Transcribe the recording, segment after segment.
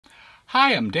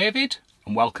Hi, I'm David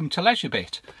and welcome to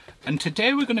LeisureBit, and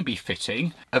today we're going to be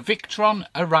fitting a Victron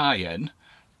Orion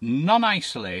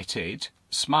non-isolated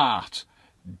smart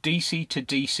DC to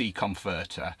DC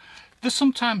converter. They're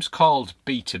sometimes called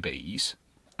B2Bs,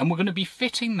 and we're going to be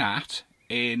fitting that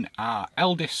in our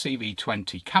eldest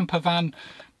CV20 campervan,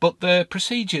 but the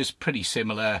procedure's pretty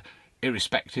similar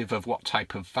irrespective of what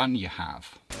type of van you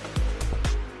have.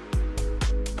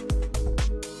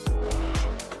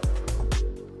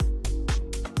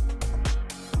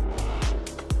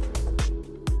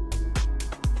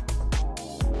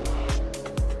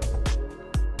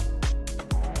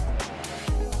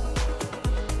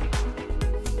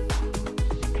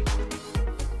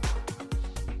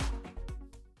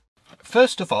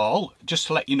 First of all, just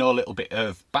to let you know a little bit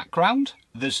of background,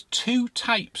 there's two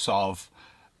types of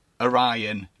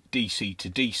Orion DC to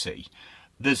DC.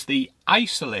 There's the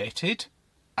isolated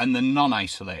and the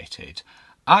non-isolated.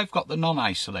 I've got the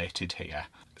non-isolated here.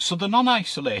 So the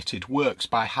non-isolated works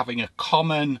by having a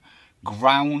common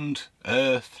ground,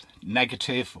 earth,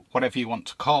 negative, whatever you want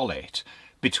to call it,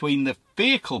 between the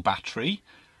vehicle battery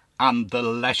and the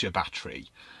leisure battery.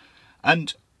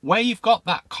 And where you've got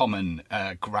that common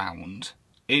ground,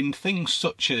 in things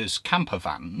such as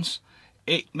campervans,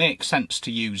 it makes sense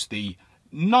to use the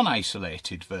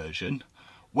non-isolated version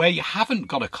where you haven't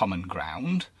got a common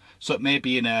ground. So it may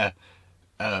be in a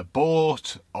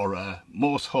boat or a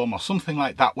motorhome or something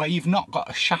like that, where you've not got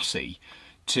a chassis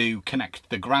to connect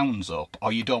the grounds up,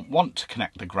 or you don't want to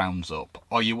connect the grounds up,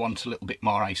 or you want a little bit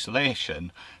more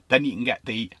isolation. Then you can get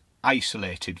the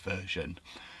isolated version.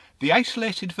 The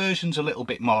isolated version's a little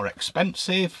bit more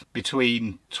expensive,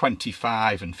 between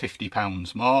 £25 and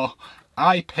 £50 more.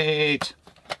 I paid,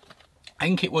 I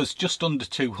think it was just under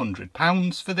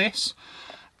 £200 for this,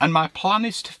 and my plan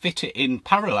is to fit it in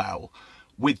parallel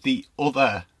with the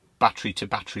other battery to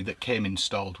battery that came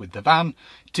installed with the van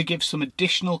to give some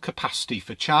additional capacity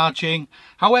for charging.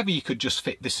 However, you could just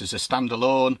fit this as a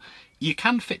standalone. You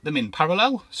can fit them in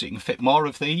parallel, so you can fit more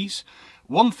of these.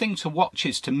 One thing to watch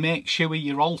is to make sure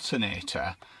your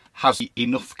alternator has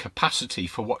enough capacity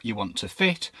for what you want to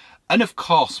fit, and of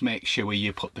course make sure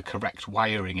you put the correct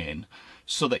wiring in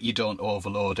so that you don't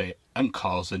overload it and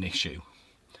cause an issue.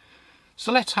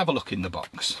 So let's have a look in the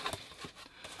box.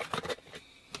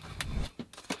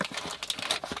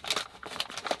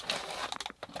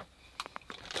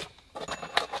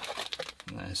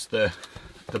 There's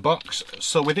the box.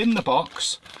 So within the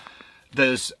box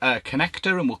there's a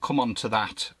connector, and we'll come on to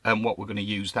that and what we're going to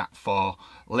use that for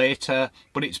later,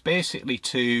 but it's basically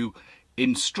to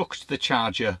instruct the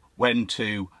charger when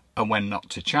to and when not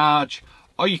to charge,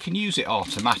 or you can use it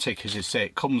automatic. As I say,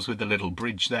 it comes with a little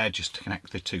bridge there just to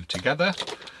connect the two together.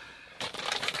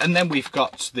 And then we've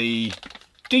got the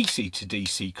DC to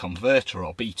DC converter,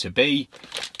 or B2B,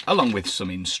 along with some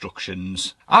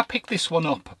instructions. I picked this one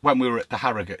up when we were at the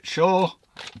Harrogate show.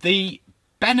 The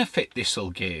benefit this will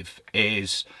give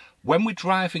is when we're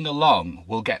driving along,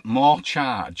 we'll get more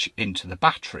charge into the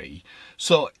battery.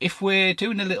 So if we're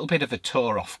doing a little bit of a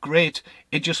tour off grid,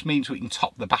 it just means we can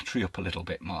top the battery up a little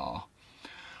bit more.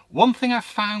 One thing I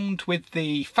found with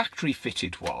the factory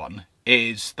fitted one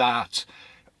is that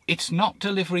it's not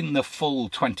delivering the full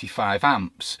 25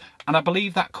 amps, and I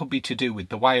believe that could be to do with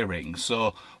the wiring.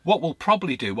 So what we'll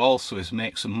probably do also is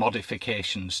make some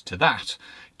modifications to that,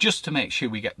 just to make sure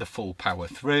we get the full power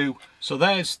through. So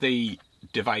there's the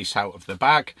device out of the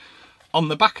bag. On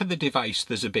the back of the device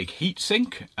there's a big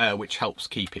heatsink which helps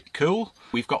keep it cool.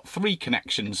 We've got three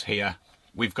connections here.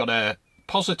 We've got a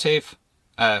positive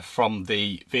from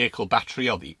the vehicle battery,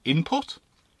 or the input.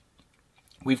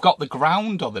 We've got the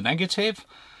ground, or the negative,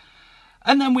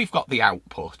 and then we've got the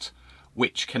output,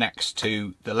 which connects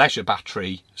to the leisure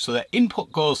battery. So the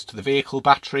input goes to the vehicle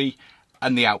battery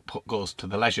and the output goes to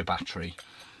the leisure battery.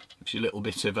 Gives you a little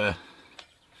bit of a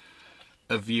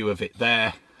view of it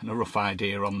there, and a rough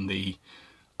idea on the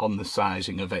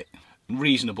sizing of it.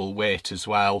 Reasonable weight as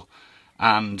well,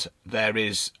 and there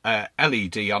is a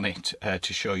LED on it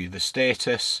to show you the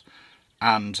status,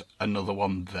 and another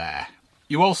one there.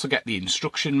 You also get the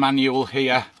instruction manual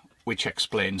here, which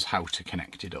explains how to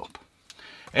connect it up.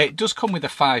 It does come with a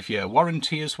 5-year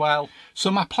warranty as well.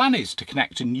 So my plan is to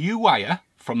connect a new wire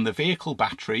from the vehicle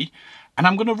battery, and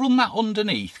I'm going to run that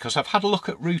underneath because I've had a look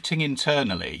at routing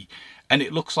internally and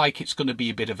it looks like it's going to be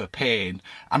a bit of a pain,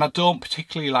 and I don't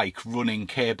particularly like running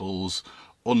cables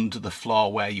under the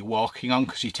floor where you're walking on,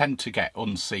 because you tend to get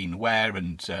unseen wear,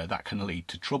 and that can lead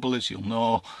to trouble, as you'll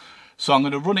know. So I'm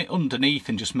going to run it underneath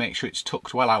and just make sure it's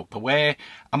tucked well out the way.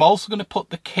 I'm also going to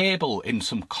put the cable in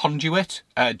some conduit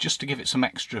just to give it some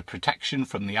extra protection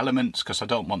from the elements, because I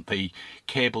don't want the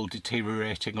cable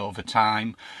deteriorating over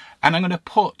time. And I'm going to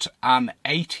put an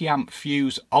 80 amp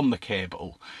fuse on the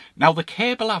cable. Now the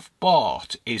cable I've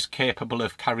bought is capable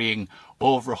of carrying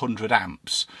over 100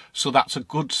 amps, so that's a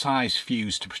good size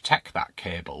fuse to protect that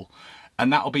cable,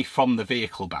 and that'll be from the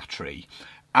vehicle battery.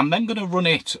 I'm then going to run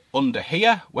it under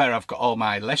here where I've got all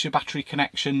my leisure battery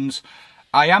connections.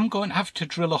 I am going to have to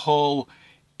drill a hole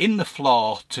in the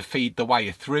floor to feed the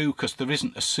wire through, because there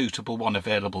isn't a suitable one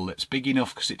available that's big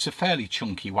enough, because it's a fairly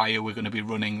chunky wire we're going to be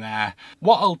running there.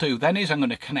 What I'll do then is I'm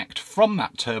going to connect from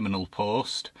that terminal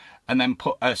post and then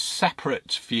put a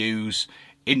separate fuse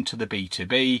into the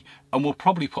B2B, and we'll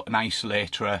probably put an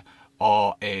isolator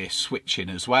or a switch in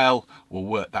as well. We'll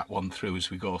work that one through as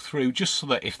we go through, just so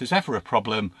that if there's ever a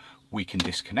problem we can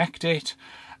disconnect it.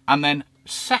 And then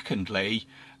secondly,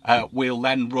 we'll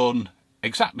then run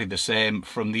exactly the same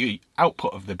from the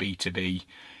output of the B2B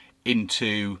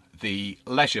into the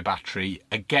leisure battery,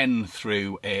 again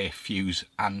through a fuse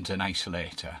and an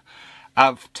isolator.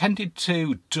 I've tended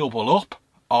to double up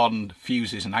on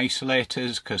fuses and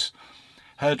isolators, because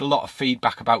I heard a lot of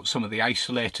feedback about some of the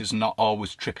isolators not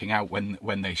always tripping out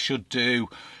when they should do.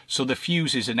 So the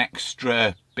fuse is an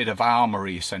extra bit of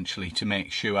armoury essentially to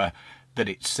make sure that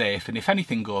it's safe, and if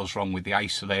anything goes wrong with the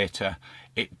isolator,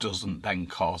 it doesn't then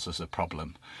cause us a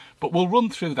problem. But we'll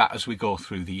run through that as we go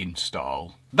through the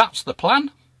install. That's the plan.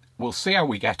 We'll see how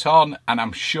we get on, and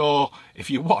I'm sure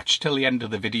if you watch till the end of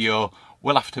the video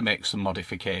we'll have to make some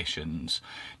modifications.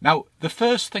 Now the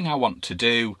first thing I want to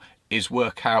do is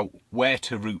work out where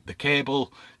to route the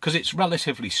cable, because it's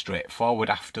relatively straightforward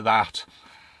after that.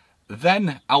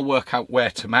 Then I'll work out where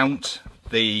to mount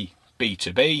the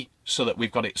B2B so that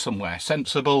we've got it somewhere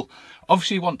sensible.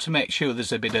 Obviously you want to make sure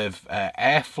there's a bit of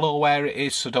airflow where it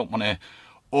is, so don't want to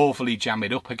overly jam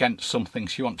it up against something,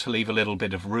 so you want to leave a little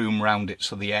bit of room around it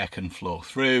so the air can flow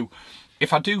through.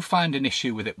 If I do find an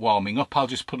issue with it warming up, I'll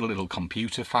just put a little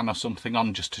computer fan or something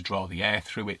on just to draw the air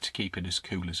through it to keep it as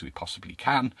cool as we possibly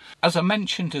can. As I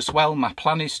mentioned as well, my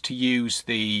plan is to use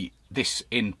this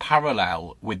in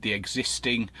parallel with the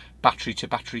existing battery to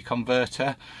battery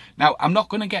converter. Now I'm not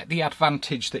going to get the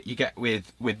advantage that you get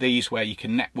with these, where you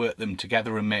can network them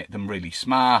together and make them really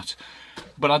smart,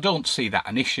 but I don't see that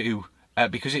an issue,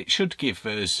 because it should give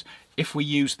us, if we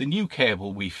use the new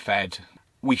cable we fed,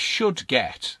 we should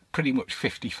get pretty much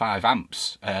 55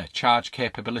 amps charge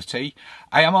capability.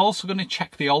 I am also going to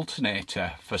check the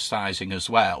alternator for sizing as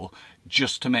well,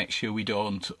 just to make sure we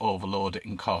don't overload it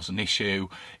and cause an issue.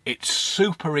 It's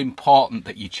super important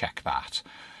that you check that,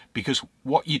 because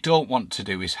what you don't want to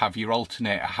do is have your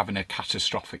alternator having a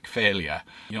catastrophic failure.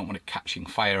 You don't want it catching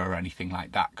fire or anything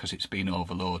like that because it's been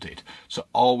overloaded. So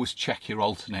always check your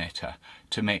alternator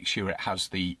to make sure it has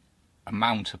the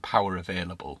amount of power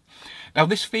available. Now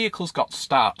this vehicle's got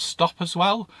start stop as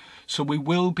well, so we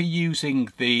will be using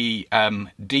the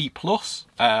D+,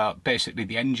 basically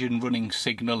the engine running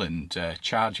signal and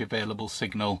charge available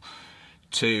signal,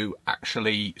 to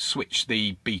actually switch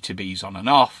the B2Bs on and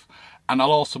off. And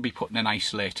I'll also be putting an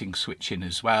isolating switch in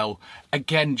as well,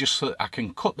 again just so that I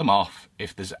can cut them off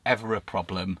if there's ever a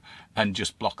problem and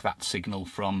just block that signal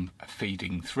from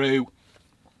feeding through.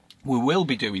 We will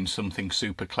be doing something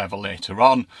super clever later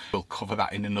on. We'll cover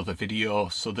that in another video.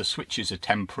 So the switches are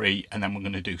temporary, and then we're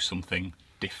going to do something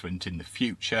different in the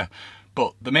future.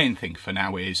 But the main thing for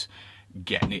now is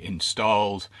getting it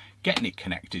installed, getting it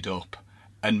connected up,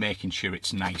 and making sure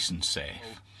it's nice and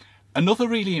safe. Another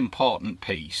really important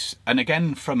piece, and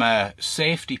again from a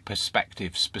safety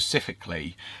perspective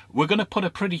specifically, we're going to put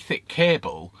a pretty thick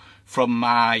cable from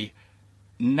my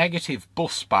negative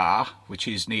bus bar, which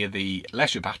is near the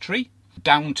leisure battery,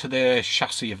 down to the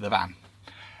chassis of the van.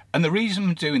 And the reason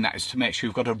I'm doing that is to make sure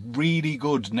we've got a really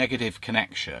good negative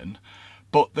connection.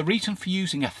 But the reason for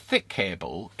using a thick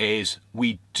cable is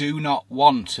we do not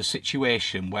want a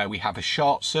situation where we have a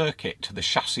short circuit to the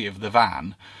chassis of the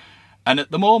van, and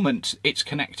at the moment it's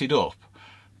connected up,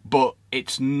 but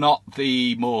it's not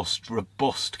the most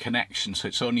robust connection, so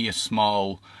it's only a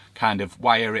small kind of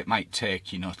wire. It might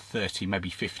take, you know, 30 maybe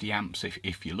 50 amps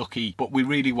if you're lucky, but we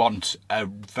really want a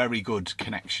very good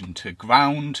connection to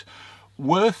ground.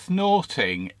 Worth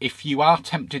noting, if you are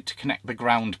tempted to connect the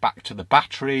ground back to the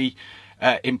battery,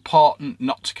 important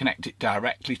not to connect it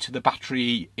directly to the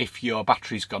battery if your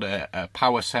battery's got a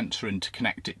power sensor, and to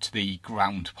connect it to the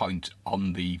ground point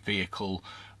on the vehicle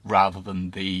rather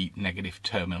than the negative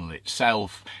terminal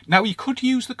itself. Now you could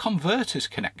use the converter's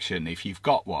connection if you've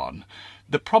got one.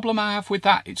 The problem I have with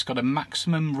that, it's got a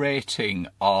maximum rating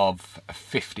of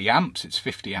 50 amps. It's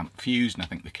 50 amp fuse, and I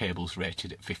think the cable's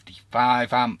rated at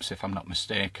 55 amps if I'm not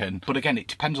mistaken. But again, it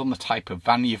depends on the type of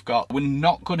van you've got. We're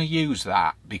not going to use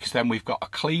that because then we've got a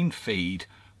clean feed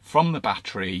from the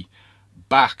battery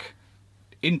back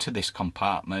into this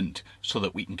compartment so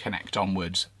that we can connect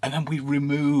onwards, and then we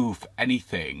remove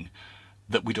anything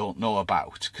that we don't know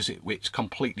about because it's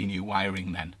completely new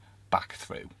wiring then back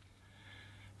through.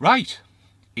 Right.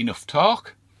 Enough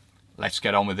talk, let's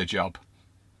get on with the job.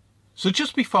 So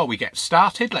just before we get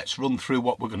started, let's run through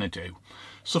what we're going to do.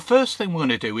 So first thing we're going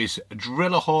to do is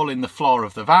drill a hole in the floor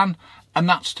of the van, and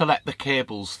that's to let the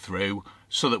cables through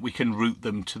so that we can route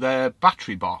them to the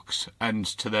battery box and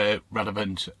to the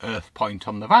relevant earth point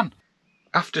on the van.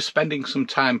 After spending some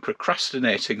time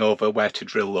procrastinating over where to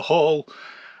drill the hole,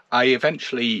 I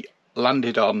eventually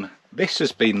landed on this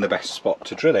as being the best spot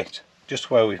to drill it, just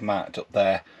where we've marked up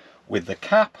there with the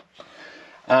cap.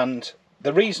 And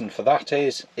the reason for that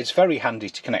is it's very handy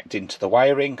to connect into the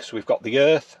wiring, because we've got the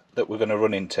earth that we're going to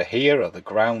run into here, or the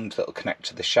ground that will connect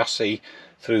to the chassis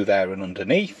through there and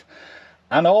underneath.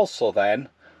 And also then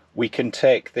we can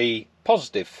take the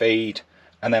positive feed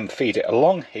and then feed it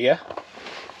along here,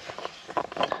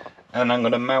 and I'm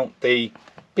going to mount the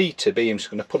B2B. I'm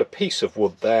just going to put a piece of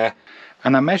wood there,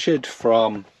 and I measured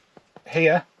from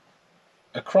here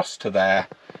across to there,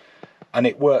 and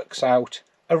it works out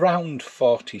around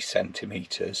 40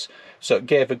 centimetres, so it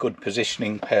gave a good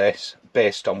positioning pace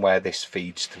based on where this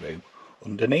feeds through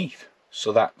underneath.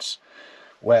 So that's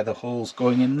where the hole's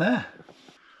going in there.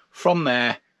 From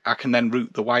there I can then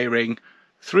route the wiring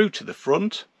through to the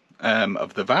front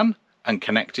of the van and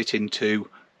connect it into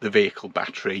the vehicle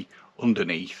battery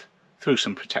underneath through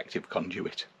some protective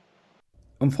conduit.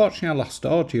 Unfortunately, I lost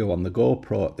audio on the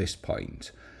GoPro at this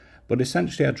point, but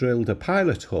essentially I drilled a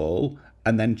pilot hole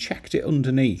and then checked it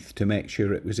underneath to make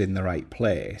sure it was in the right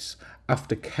place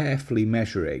after carefully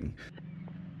measuring.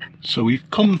 So we've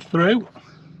come through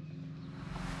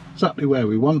exactly where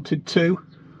we wanted to,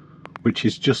 which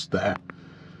is just there.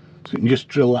 So we can just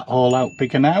drill that hole out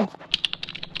bigger now.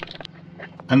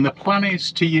 And the plan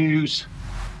is to use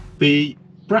the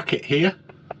bracket here,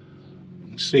 you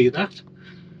can see that,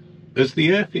 as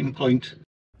the earthing point.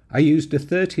 I used a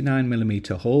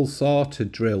 39mm hole saw to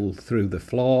drill through the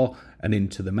floor and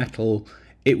into the metal.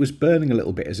 It was burning a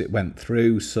little bit as it went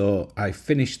through, so I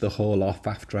finished the hole off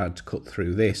after I'd cut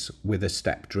through this with a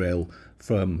step drill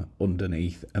from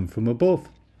underneath and from above.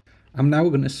 I'm now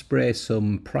going to spray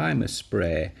some primer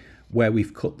spray where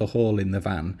we've cut the hole in the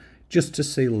van, just to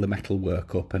seal the metal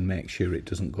work up and make sure it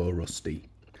doesn't go rusty.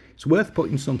 It's worth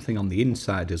putting something on the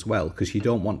inside as well, because you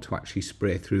don't want to actually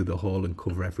spray through the hole and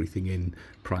cover everything in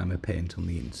primer paint on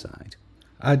the inside.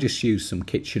 I just used some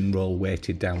kitchen roll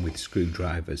weighted down with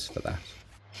screwdrivers for that.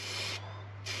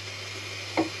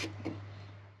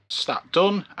 That's that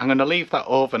done. I'm going to leave that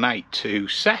overnight to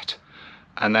set,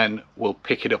 and then we'll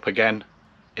pick it up again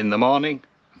in the morning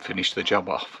and finish the job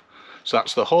off. So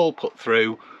that's the hole put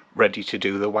through, ready to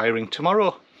do the wiring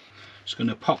tomorrow. Just going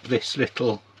to pop this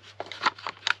little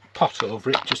pot over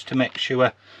it just to make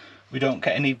sure we don't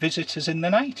get any visitors in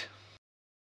the night.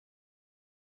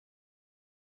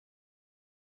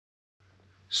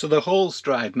 So the hole's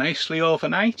dried nicely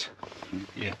overnight.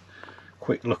 Yeah,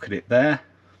 quick look at it there.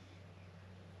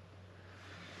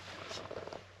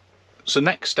 So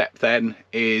next step then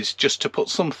is just to put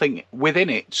something within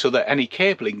it so that any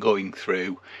cabling going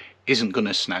through isn't going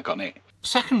to snag on it.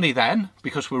 Secondly then,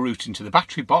 because we're routing to the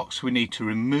battery box, we need to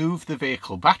remove the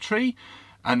vehicle battery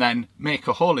and then make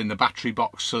a hole in the battery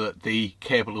box so that the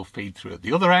cable will feed through at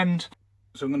the other end.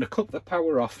 So I'm going to cut the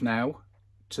power off now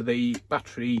to the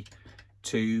battery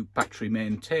to battery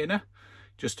maintainer,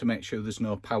 just to make sure there's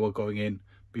no power going in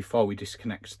before we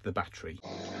disconnect the battery.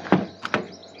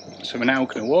 So we're now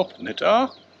going to open the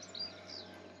door,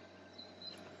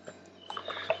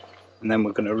 and then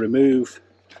we're going to remove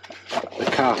the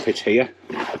carpet here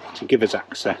to give us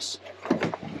access.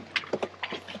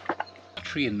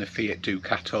 Battery in the Fiat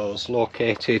Ducato is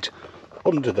located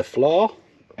under the floor,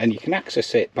 and you can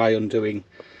access it by undoing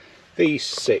these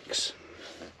 6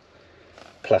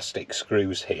 plastic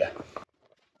screws here.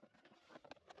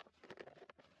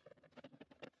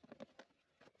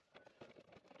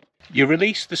 You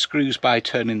release the screws by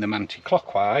turning them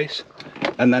anti-clockwise,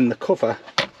 and then the cover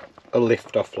will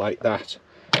lift off like that,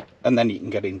 and then you can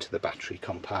get into the battery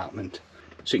compartment.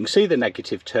 So you can see the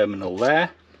negative terminal there.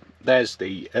 There's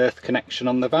the earth connection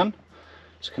on the van.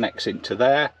 It connects into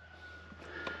there,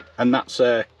 and that's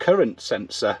a current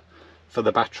sensor for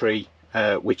the battery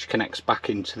which connects back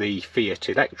into the Fiat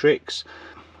electrics.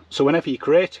 So whenever you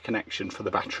create a connection for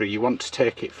the battery, you want to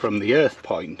take it from the earth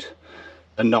point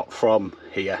and not from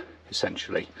here,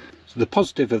 essentially. So the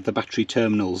positive of the battery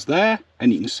terminal's there,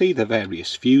 and you can see the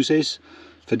various fuses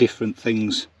for different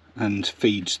things and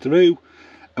feeds through,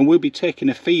 and we'll be taking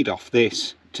a feed off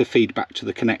this to feed back to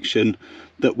the connection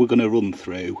that we're going to run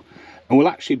through, and we'll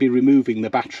actually be removing the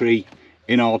battery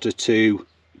in order to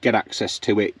get access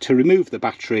to it. To remove the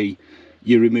battery,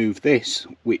 you remove this,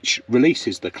 which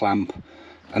releases the clamp,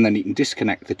 and then you can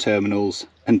disconnect the terminals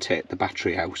and take the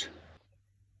battery out.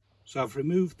 So I've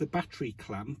removed the battery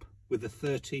clamp with a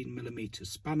 13mm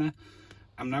spanner.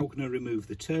 I'm now going to remove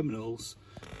the terminals,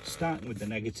 starting with the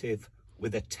negative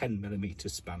with a 10mm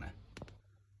spanner.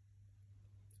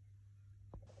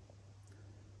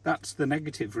 That's the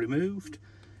negative removed.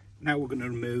 Now we're going to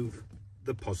remove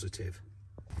the positive.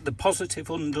 The positive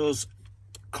undoes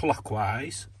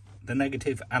clockwise, the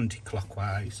negative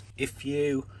anti-clockwise. If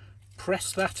you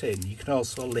press that in, you can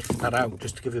also lift that out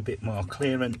just to give a bit more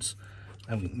clearance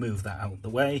and move that out the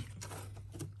way.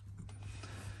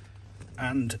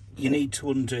 And you need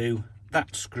to undo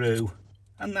that screw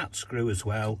and that screw as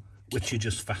well, which you're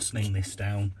just fastening this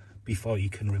down before you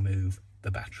can remove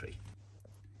the battery.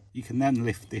 You can then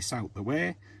lift this out the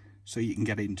way so you can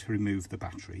get in to remove the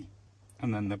battery,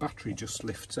 and then the battery just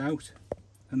lifts out,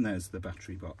 and there's the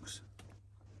battery box.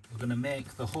 We're going to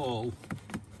make the hole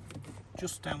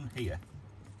just down here,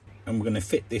 and we're going to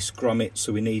fit this grommet,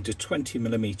 so we need a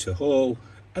 20mm hole,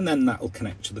 and then that will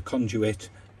connect to the conduit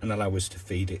and allow us to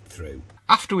feed it through.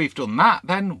 After we've done that,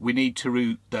 then we need to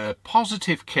route the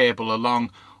positive cable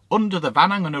along under the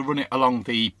van. I'm going to run it along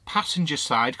the passenger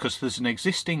side because there's an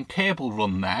existing cable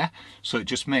run there, so it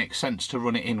just makes sense to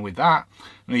run it in with that.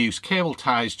 I'm going to use cable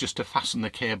ties just to fasten the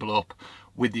cable up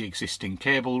with the existing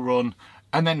cable run,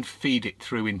 and then feed it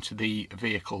through into the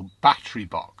vehicle battery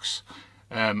box.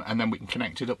 And then we can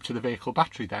connect it up to the vehicle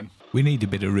battery then. We need a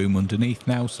bit of room underneath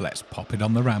now, so let's pop it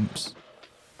on the ramps.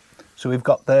 So we've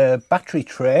got the battery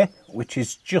tray, which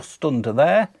is just under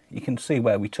there. You can see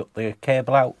where we took the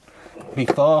cable out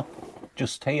before,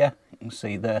 just here. You can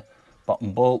see the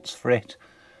bottom bolts for it.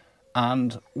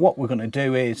 And what we're going to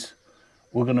do is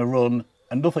we're going to run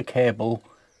another cable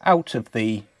out of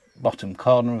the bottom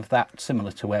corner of that,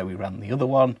 similar to where we ran the other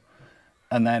one.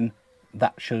 And then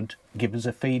that should give us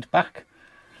a feedback.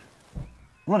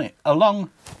 Run it along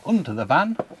under the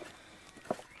van.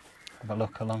 Have a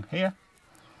look along here.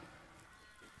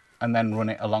 And then run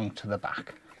it along to the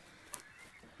back.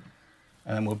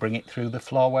 And then we'll bring it through the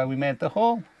floor where we made the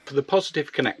hole. For the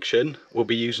positive connection, we'll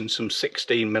be using some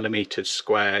 16mm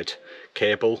squared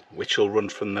cable, which will run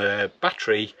from the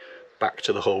battery back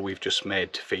to the hole we've just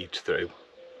made to feed through.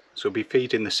 So we'll be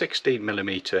feeding the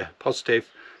 16mm positive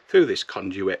through this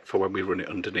conduit for when we run it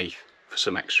underneath for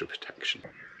some extra protection.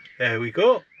 There we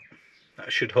go.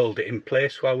 That should hold it in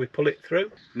place while we pull it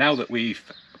through. Now that we've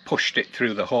pushed it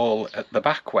through the hole at the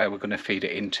back where we're going to feed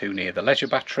it into near the Leisure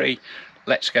battery,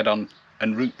 let's get on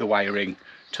and route the wiring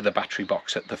to the battery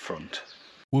box at the front.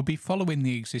 We'll be following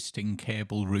the existing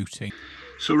cable routing.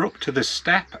 So we're up to the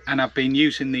step, and I've been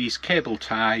using these cable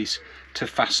ties to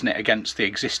fasten it against the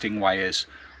existing wires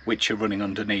which are running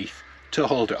underneath to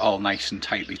hold it all nice and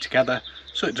tightly together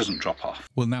so it doesn't drop off.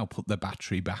 We'll now put the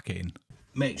battery back in.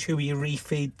 Make sure you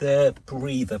refeed the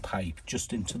breather pipe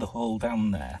just into the hole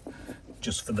down there,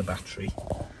 just for the battery.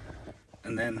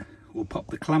 And then we'll pop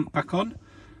the clamp back on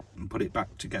and put it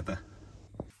back together.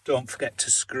 Don't forget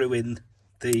to screw in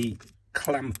the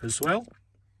clamp as well,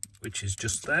 which is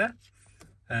just there.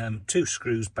 2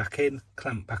 screws back in,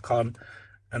 clamp back on,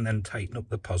 and then tighten up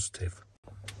the positive.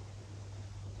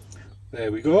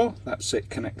 There we go, that's it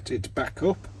connected back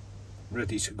up,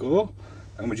 ready to go.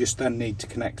 And we just then need to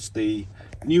connect the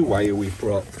new wire we've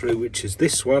brought through, which is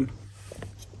this one,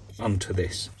 onto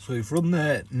this. So we've run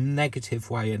the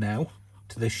negative wire now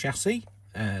to the chassis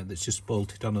that's just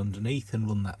bolted on underneath, and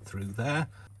run that through there.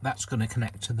 That's going to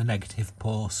connect to the negative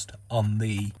post on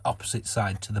the opposite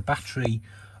side to the battery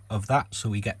of that, so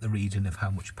we get the reading of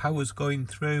how much power is going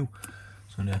through.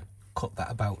 So I'm going to cut that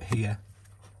about here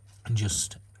and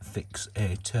just fix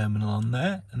a terminal on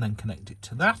there and then connect it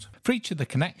to that. For each of the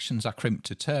connections I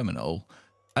crimped a terminal,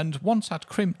 and once I'd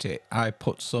crimped it I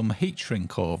put some heat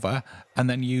shrink over and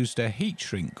then used a heat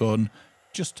shrink gun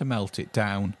just to melt it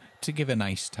down to give a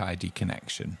nice tidy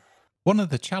connection. One of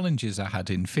the challenges I had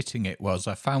in fitting it was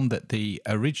I found that the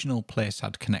original place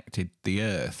I'd connected the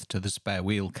earth to the spare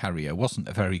wheel carrier wasn't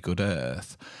a very good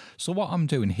earth. So what I'm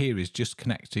doing here is just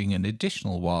connecting an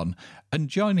additional one and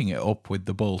joining it up with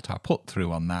the bolt I put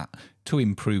through on that to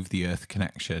improve the earth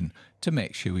connection to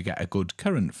make sure we get a good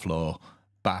current flow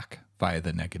back via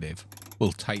the negative.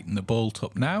 We'll tighten the bolt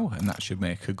up now and that should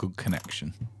make a good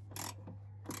connection.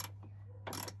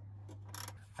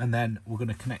 And then we're going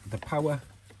to connect the power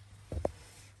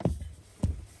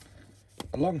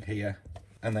along here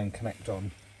and then connect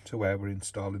on to where we're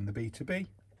installing the B2B.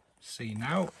 See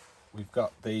now, we've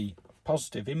got the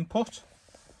positive input,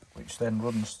 which then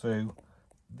runs through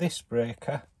this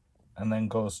breaker and then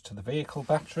goes to the vehicle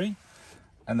battery.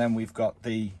 And then we've got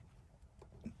the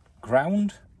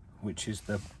ground, which is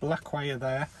the black wire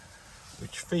there,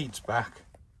 which feeds back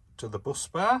to the bus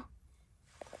bar.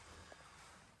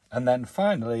 And then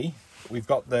finally, we've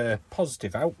got the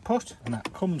positive output, and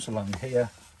that comes along here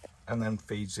and then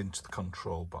feeds into the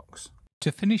control box.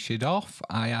 To finish it off,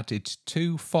 I added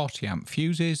two 40 amp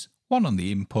fuses, one on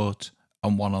the input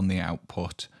and one on the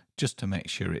output, just to make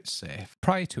sure it's safe.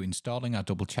 Prior to installing, I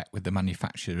double checked with the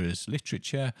manufacturer's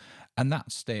literature, and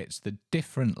that states the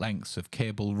different lengths of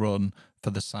cable run for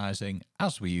the sizing.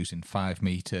 As we're using 5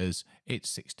 meters, it's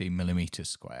 16 millimeters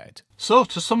squared. So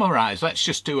to summarise, let's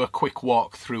just do a quick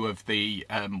walkthrough of the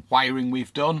wiring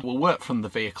we've done. We'll work from the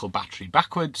vehicle battery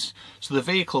backwards. So the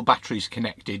vehicle battery is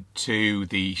connected to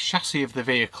the chassis of the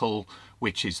vehicle,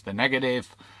 which is the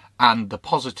negative, and the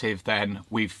positive then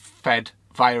we've fed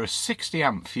via a 60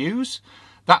 amp fuse.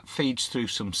 That feeds through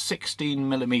some 16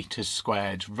 millimeters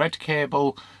squared red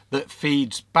cable that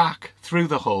feeds back through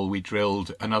the hole we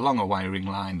drilled and along a wiring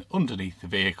line underneath the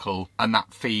vehicle, and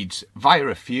that feeds via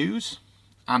a fuse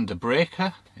and a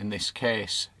breaker, in this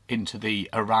case, into the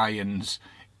Orion's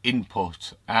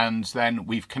input. And then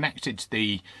we've connected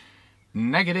the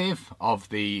negative of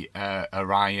the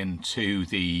Orion to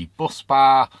the bus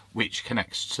bar, which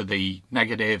connects to the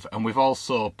negative, and we've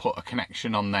also put a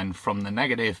connection on then from the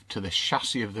negative to the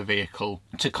chassis of the vehicle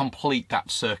to complete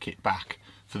that circuit back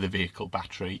for the vehicle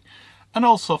battery and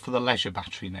also for the Leisure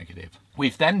battery negative.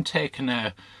 We've then taken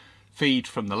a feed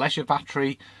from the Leisure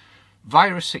battery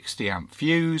via a 60 amp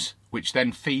fuse, which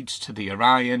then feeds to the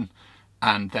Orion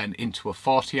and then into a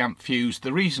 40 amp fuse.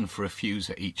 The reason for a fuse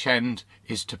at each end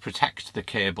is to protect the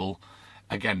cable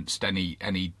against any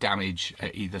damage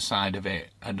at either side of it,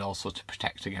 and also to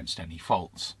protect against any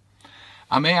faults.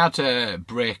 I may add a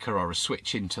breaker or a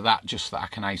switch into that just so that I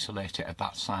can isolate it at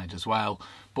that side as well,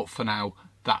 but for now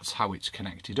that's how it's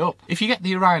connected up. If you get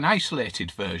the Orion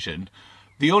isolated version,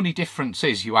 the only difference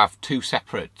is you have two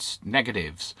separate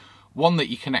negatives. One that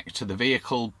you connect to the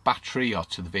vehicle battery or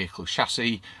to the vehicle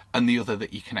chassis, and the other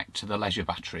that you connect to the Leisure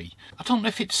battery. I don't know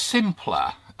if it's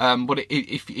simpler, but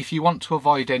if you want to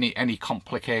avoid any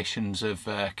complications of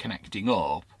connecting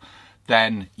up,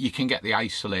 then you can get the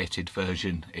isolated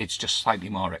version. It's just slightly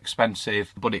more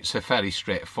expensive, but it's a fairly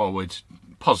straightforward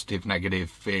positive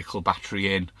negative vehicle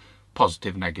battery in,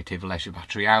 positive negative Leisure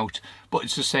battery out, but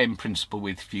it's the same principle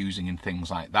with fusing and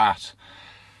things like that.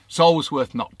 It's always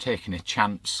worth not taking a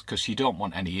chance because you don't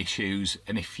want any issues,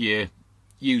 and if you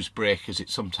use breakers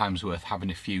it's sometimes worth having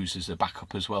a fuse as a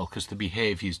backup as well, because the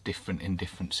behaviour is different in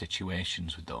different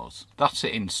situations with those. That's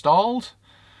it installed.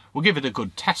 We'll give it a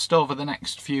good test over the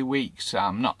next few weeks.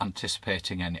 I'm not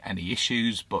anticipating any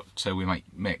issues, but we might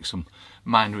make some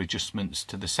minor adjustments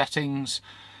to the settings.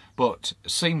 But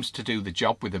seems to do the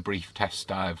job with the brief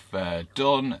test I've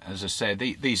done. As I say,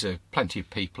 these are plenty of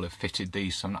people have fitted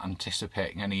these, so I'm not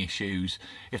anticipating any issues.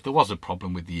 If there was a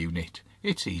problem with the unit,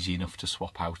 it's easy enough to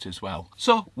swap out as well.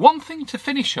 So one thing to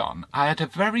finish on, I had a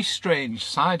very strange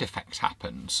side effect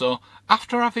happen. So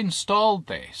after I've installed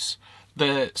this,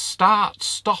 the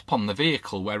start-stop on the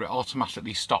vehicle, where it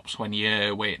automatically stops when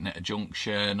you're waiting at a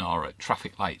junction or at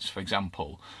traffic lights, for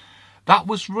example, that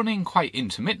was running quite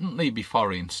intermittently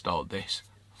before I installed this.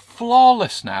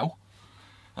 Flawless now.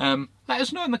 Let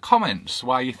us know in the comments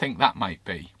why you think that might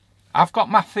be. I've got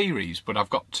my theories, but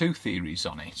I've got two theories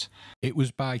on it. It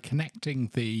was by connecting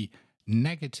the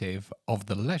negative of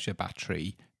the Leisure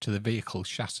battery to the vehicle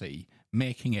chassis,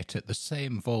 making it at the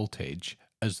same voltage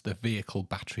as the vehicle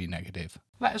battery negative.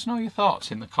 Let us know your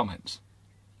thoughts in the comments.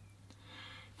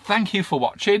 Thank you for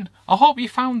watching. I hope you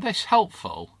found this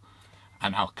helpful,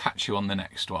 and I'll catch you on the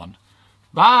next one.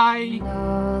 Bye!